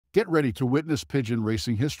Get ready to witness pigeon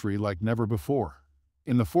racing history like never before.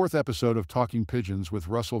 In the fourth episode of Talking Pigeons with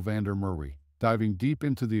Russell Vander Merwe, diving deep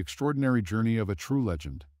into the extraordinary journey of a true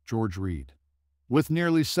legend, George Reed. With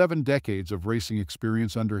nearly 7 decades of racing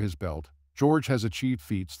experience under his belt, George has achieved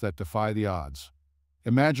feats that defy the odds.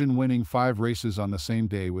 Imagine winning 5 races on the same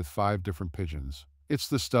day with 5 different pigeons. It's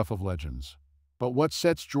the stuff of legends. But what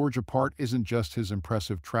sets George apart isn't just his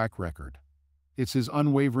impressive track record. It's his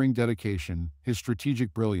unwavering dedication, his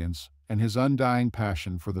strategic brilliance, and his undying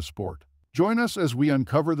passion for the sport. Join us as we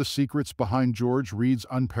uncover the secrets behind George Reed's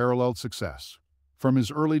unparalleled success. From his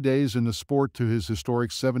early days in the sport to his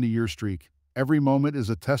historic 70-year streak, every moment is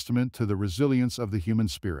a testament to the resilience of the human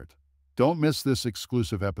spirit. Don't miss this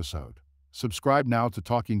exclusive episode. Subscribe now to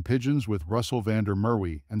Talking Pigeons with Russell Vander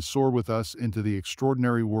Merwe and soar with us into the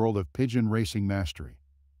extraordinary world of pigeon racing mastery.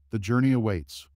 The journey awaits.